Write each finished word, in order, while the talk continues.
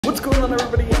What's going on,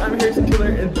 everybody? I'm Harrison Taylor,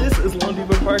 and this is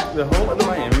loanDepot Park, the home of the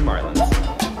Miami Marlins.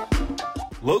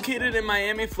 Located in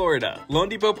Miami, Florida,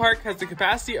 loanDepot Park has the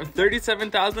capacity of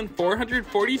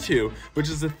 37,442, which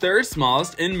is the third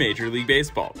smallest in Major League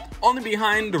Baseball, only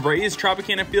behind the Rays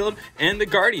Tropicana Field and the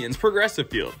Guardians Progressive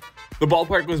Field. The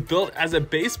ballpark was built as a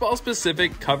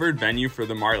baseball-specific covered venue for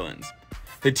the Marlins.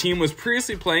 The team was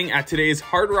previously playing at today's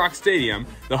Hard Rock Stadium,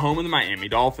 the home of the Miami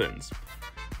Dolphins.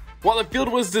 While the field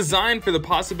was designed for the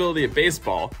possibility of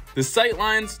baseball, the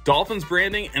sightlines, Dolphins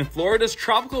branding, and Florida's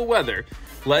tropical weather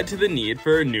led to the need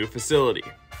for a new facility.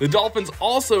 The Dolphins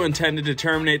also intended to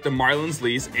terminate the Marlins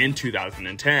lease in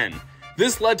 2010.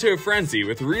 This led to a frenzy,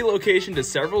 with relocation to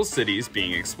several cities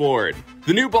being explored.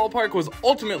 The new ballpark was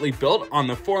ultimately built on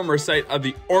the former site of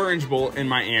the Orange Bowl in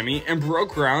Miami and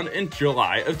broke ground in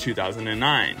July of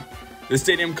 2009. The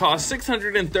stadium cost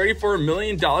 $634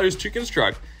 million to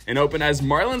construct and opened as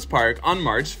Marlins Park on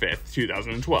March 5,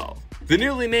 2012. The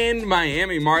newly named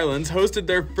Miami Marlins hosted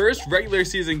their first regular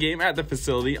season game at the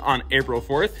facility on April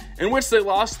 4th, in which they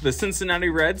lost to the Cincinnati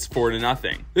Reds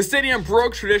 4-0. The stadium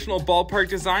broke traditional ballpark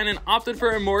design and opted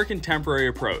for a more contemporary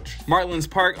approach. Marlins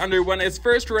Park underwent its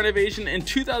first renovation in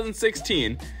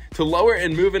 2016 to lower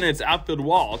and move in its outfield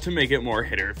wall to make it more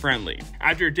hitter-friendly.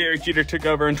 After Derek Jeter took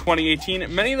over in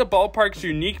 2018, many of the ballpark's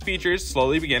unique features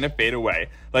slowly began to fade away,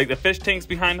 like the fish tanks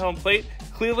behind home plate,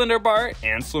 Clevelander bar,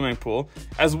 and swimming pool,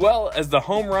 as well as the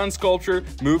home run sculpture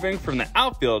moving from the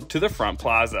outfield to the front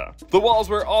plaza. The walls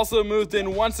were also moved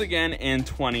in once again in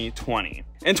 2020.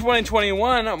 In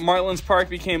 2021, Marlins Park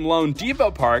became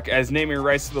loanDepot Park as naming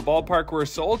rights to the ballpark were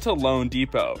sold to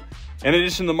loanDepot. In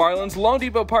addition to the Marlins,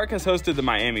 loanDepot Park has hosted the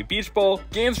Miami Beach Bowl,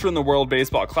 games from the World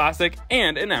Baseball Classic,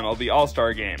 and an MLB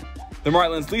All-Star game. The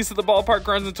Marlins' lease of the ballpark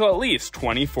runs until at least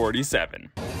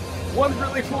 2047. One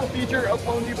really cool feature of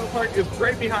loanDepot Park is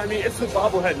right behind me. It's the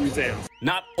Bobblehead Museum.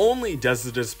 Not only does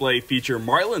the display feature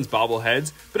Marlins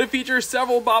bobbleheads, but it features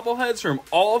several bobbleheads from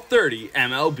all 30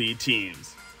 MLB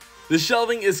teams. The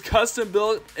shelving is custom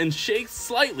built and shakes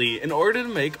slightly in order to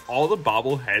make all the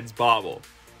bobbleheads bobble.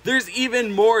 There's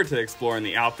even more to explore in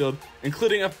the outfield,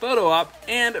 including a photo op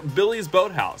and Billy's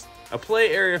Boathouse, a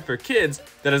play area for kids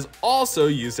that is also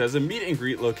used as a meet and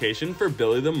greet location for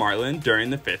Billy the Marlin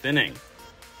during the 5th inning.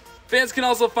 Fans can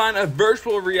also find a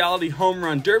virtual reality home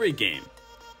run derby game.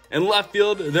 In left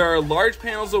field, there are large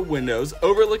panels of windows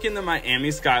overlooking the Miami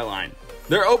skyline.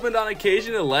 They're opened on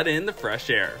occasion to let in the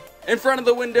fresh air. In front of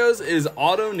the windows is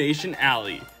Auto Nation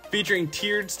Alley, featuring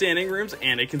tiered standing rooms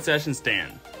and a concession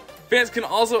stand. Fans can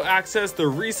also access the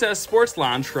Recess Sports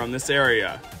Lounge from this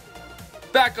area.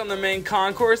 Back on the main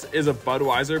concourse is a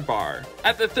Budweiser bar.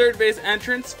 At the third base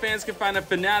entrance, fans can find a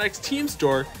Fanatics team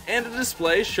store and a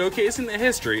display showcasing the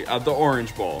history of the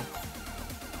Orange Bowl.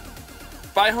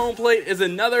 By home plate is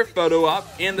another photo op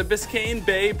and the Biscayne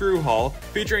Bay Brew Hall,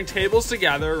 featuring tables to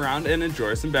gather around and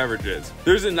enjoy some beverages.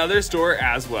 There's another store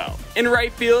as well. In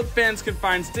right field, fans can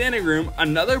find standing room,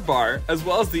 another bar, as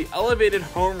well as the elevated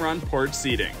home run porch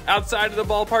seating. Outside of the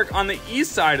ballpark on the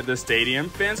east side of the stadium,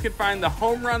 fans can find the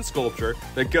home run sculpture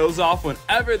that goes off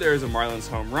whenever there is a Marlins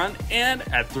home run and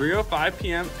at 3:05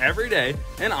 p.m. every day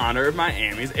in honor of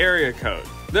Miami's area code.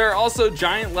 There are also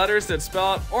giant letters that spell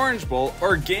out Orange Bowl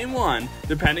or Game 1,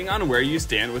 depending on where you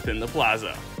stand within the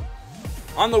plaza.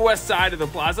 On the west side of the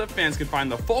plaza, fans can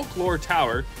find the Folklore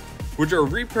Tower, which are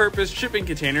repurposed shipping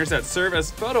containers that serve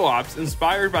as photo ops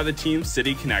inspired by the team's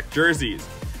City Connect jerseys.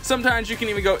 Sometimes you can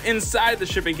even go inside the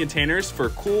shipping containers for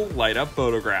cool light-up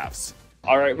photographs.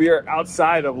 Alright, we are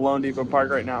outside of loanDepot Park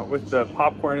right now with the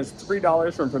popcorn. It's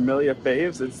 $3 from Familia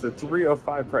Faves. It's the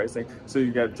 $3.05 pricing. So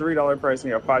you get $3 pricing,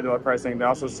 you have $5 pricing. They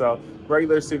also sell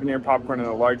regular souvenir popcorn in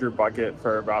a larger bucket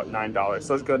for about $9.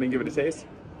 So let's go ahead and give it a taste.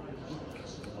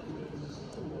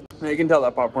 Now you can tell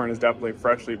that popcorn is definitely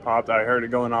freshly popped. I heard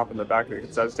it going off in the back of the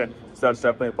concession stand, so that's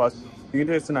definitely a plus. You can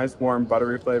taste a nice warm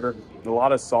buttery flavor, a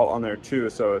lot of salt on there too,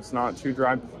 so it's not too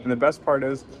dry. And the best part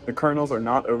is the kernels are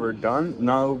not overdone,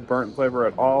 no burnt flavor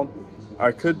at all.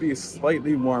 It could be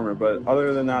slightly warmer, but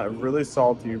other than that, really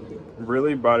salty,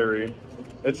 really buttery.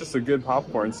 It's just a good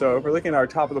popcorn. So if we're looking at our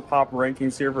top of the pop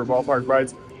rankings here for ballpark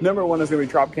rides, number 1 is going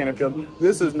to be Tropicana Field.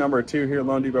 This is number 2 here at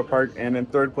loanDepot Park, and in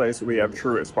third place we have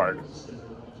Truist Park.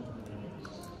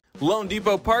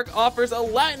 loanDepot Park offers a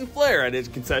Latin flair at its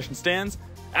concession stands.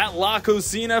 At La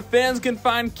Cocina, fans can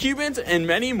find Cubans and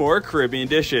many more Caribbean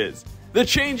dishes. The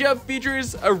change-up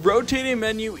features a rotating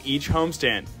menu each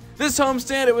homestand. This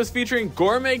homestand, it was featuring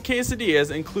gourmet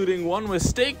quesadillas, including one with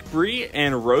steak, brie,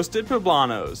 and roasted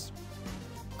poblanos.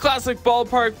 Classic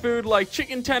ballpark food like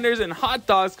chicken tenders and hot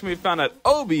dogs can be found at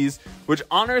Obi's, which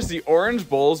honors the Orange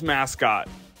Bowl's mascot.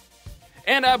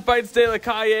 And at Bites de la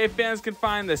Calle, fans can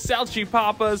find the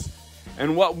Salchipapas,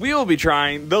 and what we will be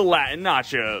trying, the Latin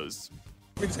Nachos.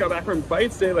 We just got back from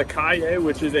Bites de la Calle,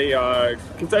 which is a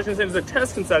concession stand. It's a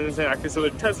test concession stand, actually, so they're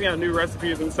testing out new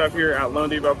recipes and stuff here at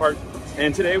loanDepot Park.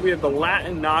 And today we have the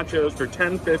Latin Nachos for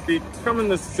 $10.50. Come in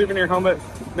this souvenir helmet.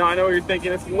 Now I know what you're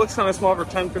thinking, it looks kind of small for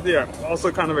 $10.50. I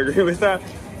also kind of agree with that.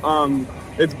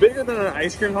 It's bigger than an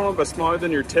ice cream helmet, but smaller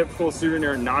than your typical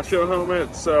souvenir nacho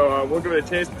helmet. So we'll give it a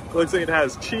taste. It looks like it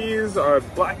has cheese,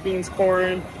 black beans,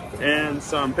 corn, and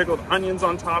some pickled onions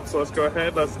on top. So let's go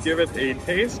ahead, let's give it a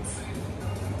taste.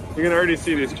 You can already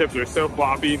see these chips are so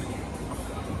floppy.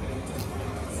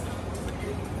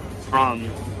 And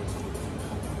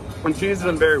cheese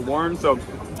isn't very warm, so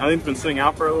I think it's been sitting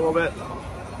out for a little bit.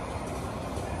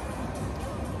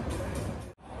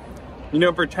 You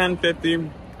know, for $10.50,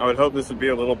 I would hope this would be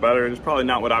a little better. It's probably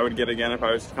not what I would get again if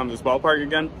I was to come to this ballpark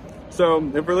again. So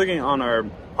if we're looking on our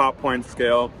pop point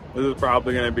scale, this is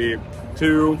probably going to be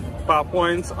 2 pop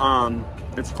points.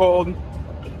 It's cold.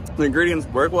 The ingredients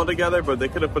work well together, but they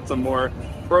could have put some more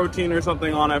protein or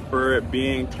something on it for it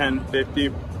being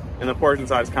 $10.50, and the portion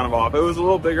size is kind of off. If it was a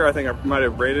little bigger, I think I might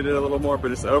have rated it a little more, but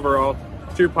just overall,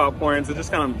 2 pop points. It's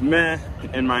just kind of meh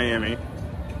in Miami.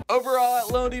 Overall at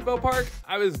loanDepot Park,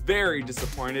 I was very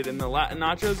disappointed in the Latin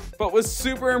Nachos, but was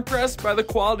super impressed by the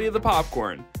quality of the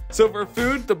popcorn. So for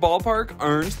food, the ballpark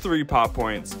earns 3 pop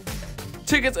points.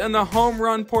 Tickets in the home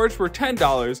run porch were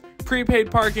 $10,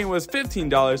 prepaid parking was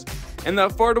 $15, and the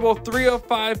affordable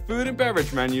 305 food and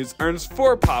beverage menus earns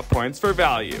 4 pop points for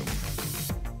value.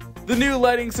 The new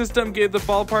lighting system gave the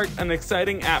ballpark an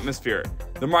exciting atmosphere.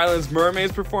 The Marlins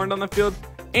Mermaids performed on the field,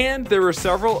 and there were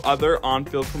several other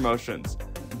on-field promotions.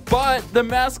 But the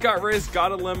mascot race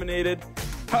got eliminated.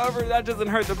 However, that doesn't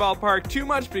hurt the ballpark too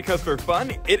much because for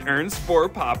fun, it earns 4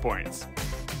 pop points.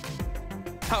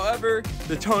 However,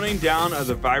 the toning down of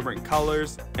the vibrant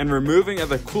colors and removing of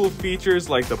the cool features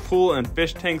like the pool and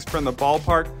fish tanks from the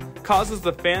ballpark causes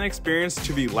the fan experience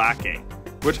to be lacking,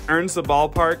 which earns the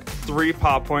ballpark 3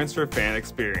 pop points for fan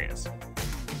experience.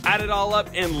 Add it all up,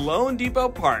 and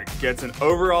loanDepot Park gets an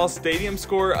overall stadium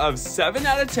score of 7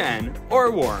 out of 10, or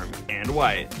warm and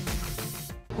white.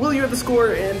 Well, you have the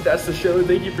score, and that's the show.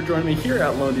 Thank you for joining me here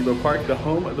at loanDepot Park, the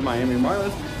home of the Miami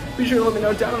Marlins. Be sure to let me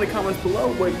know down in the comments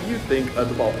below what you think of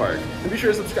the ballpark. And be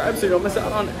sure to subscribe so you don't miss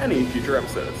out on any future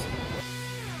episodes.